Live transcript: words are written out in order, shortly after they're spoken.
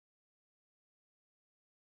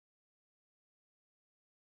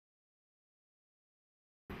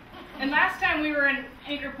time we were in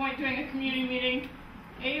Anchor Point doing a community meeting,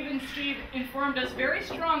 Abe and Steve informed us very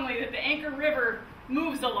strongly that the Anchor River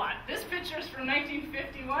moves a lot. This picture is from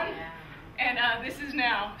 1951, and this is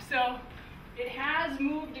now. So it has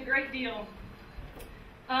moved a great deal.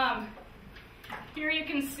 Here you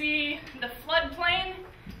can see the floodplain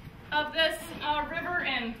of this river,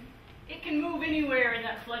 and it can move anywhere in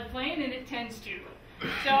that floodplain, and it tends to.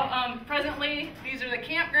 So presently, these are the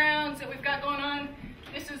campgrounds that we've got going on.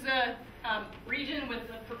 This is a region with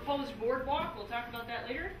a proposed boardwalk. We'll talk about that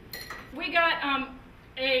later. We got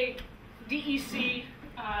a DEC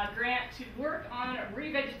grant to work on a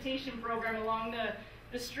revegetation program along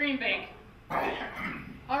the stream bank.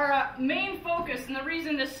 Our main focus, and the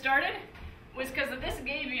reason this started, was because of this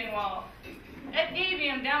gabion wall. That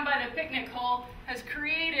gabion down by the picnic hall has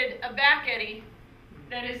created a back eddy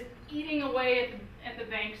that is eating away at the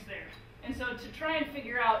banks there. And so to try and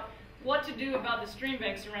figure out what to do about the stream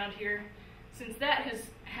banks around here, since that has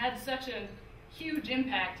had such a huge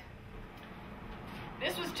impact.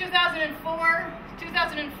 This was 2004,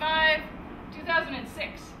 2005,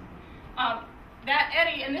 2006. That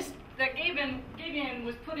eddy, and that gabion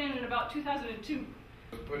was put in about 2002.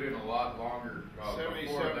 It was put in a lot longer.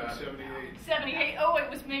 77, 78. 78. Oh, it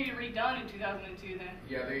was maybe redone in 2002 then.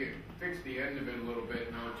 Yeah, they fixed the end of it a little bit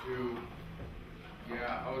in 02.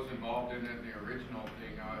 Yeah, I was involved in it in the original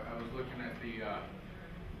thing. I was looking at the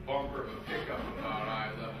bumper of a pickup about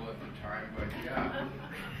eye level at the time, but yeah,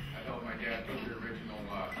 I helped my dad do the original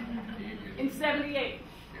gabion. In 78.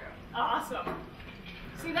 Yeah. Awesome.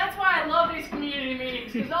 See, that's why I love these community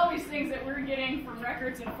meetings, because all these things that we're getting from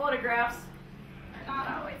records and photographs are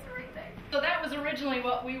not always the right thing. So that was originally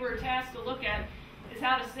what we were tasked to look at, is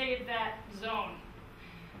how to save that zone.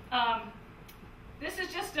 This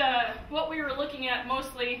is just what we were looking at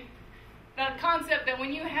mostly, the concept that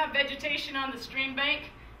when you have vegetation on the stream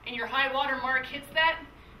bank and your high water mark hits that,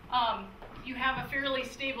 you have a fairly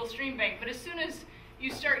stable stream bank. But as soon as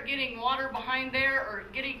you start getting water behind there or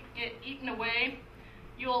getting it eaten away,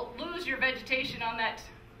 you'll lose your vegetation on that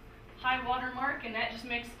high water mark, and that just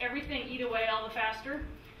makes everything eat away all the faster.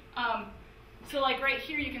 So like right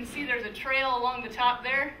here, you can see there's a trail along the top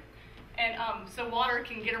there, and so water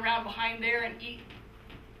can get around behind there and eat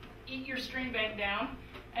your stream bank down,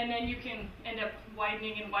 and then you can end up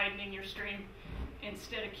widening and widening your stream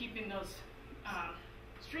instead of keeping those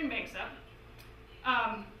stream banks up.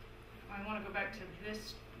 I want to go back to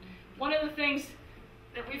this. One of the things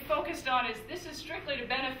that we focused on is this is strictly to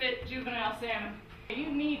benefit juvenile salmon.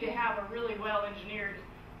 You need to have a really well-engineered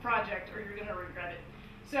project or you're going to regret it.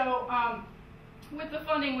 So with the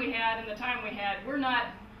funding we had and the time we had, we're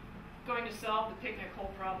not going to solve the picnic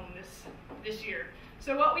hole problem this year.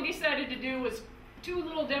 So what we decided to do was 2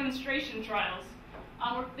 little demonstration trials.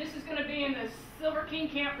 This is going to be in the Silverking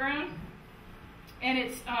Campground, and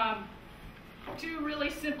it's 2 really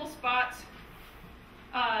simple spots.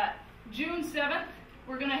 June 7th,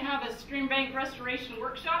 we're going to have a stream bank restoration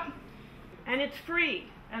workshop. And it's free,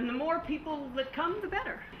 and the more people that come, the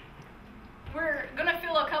better. We're going to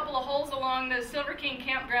fill a couple of holes along the Silverking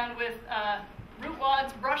Campground with root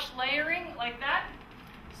wads, brush layering, like that.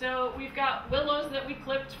 So we've got willows that we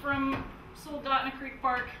clipped from Soldotna Creek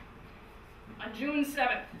Park on June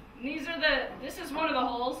 7th. And this is one of the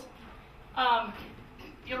holes.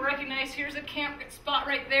 You'll recognize here's a camp spot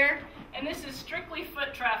right there, and this is strictly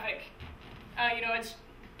foot traffic. It's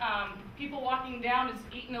people walking down is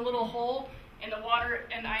eating a little hole, and the water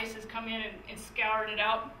and ice has come in and scoured it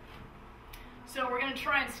out. So we're going to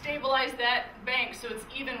try and stabilize that bank so it's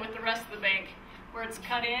even with the rest of the bank. Where it's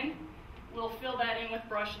cut in, we'll fill that in with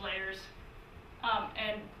brush layers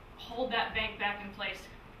and hold that bank back in place.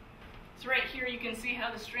 So right here you can see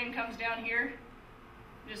how the stream comes down here.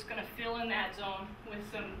 I'm just going to fill in that zone with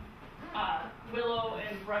some willow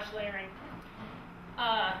and brush layering.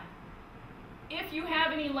 If you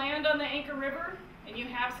have any land on the Anchor River and you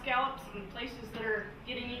have scallops and places that are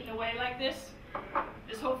getting eaten away like this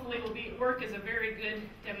hopefully will work as a very good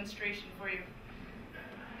demonstration for you.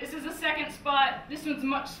 This is a second spot. This one's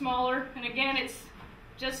much smaller, and again, it's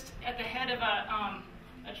just at the head of a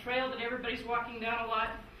trail that everybody's walking down a lot.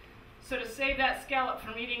 So to save that scallop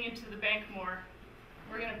from eating into the bank more,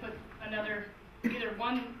 we're going to put either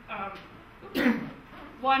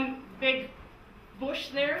one big bush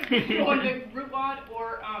there, one big root wad,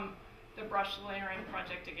 or the brush layering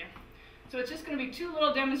project again. So it's just going to be 2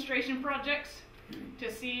 little demonstration projects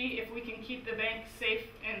to see if we can keep the bank safe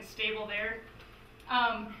and stable there.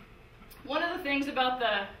 One of the things about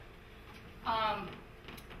the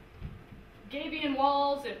gabion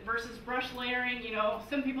walls versus brush layering,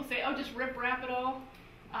 some people say, oh, just rip wrap it all.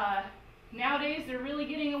 Nowadays, they're really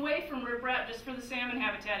getting away from riprap just for the salmon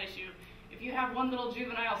habitat issue. If you have one little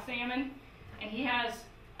juvenile salmon and he has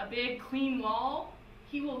a big clean wall,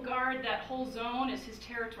 he will guard that whole zone as his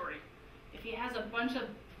territory. If he has a bunch of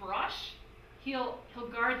brush, he'll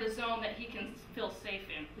guard the zone that he can feel safe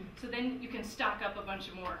in. So then you can stock up a bunch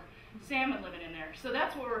of more salmon living in there. So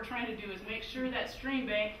that's what we're trying to do, is make sure that stream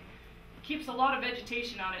bank keeps a lot of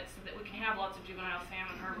vegetation on it so that we can have lots of juvenile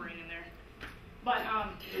salmon harboring in there. But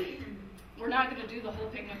we're not going to do the whole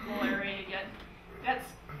picnic hole area yet. That's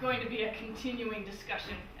going to be a continuing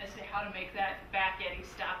discussion as to how to make that back eddy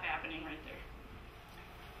stop happening right there.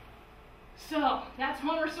 So that's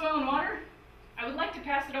Homer Soil and Water. I would like to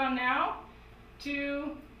pass it on now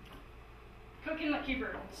to Cook Inlet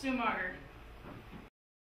Keeper, Sue Maugher.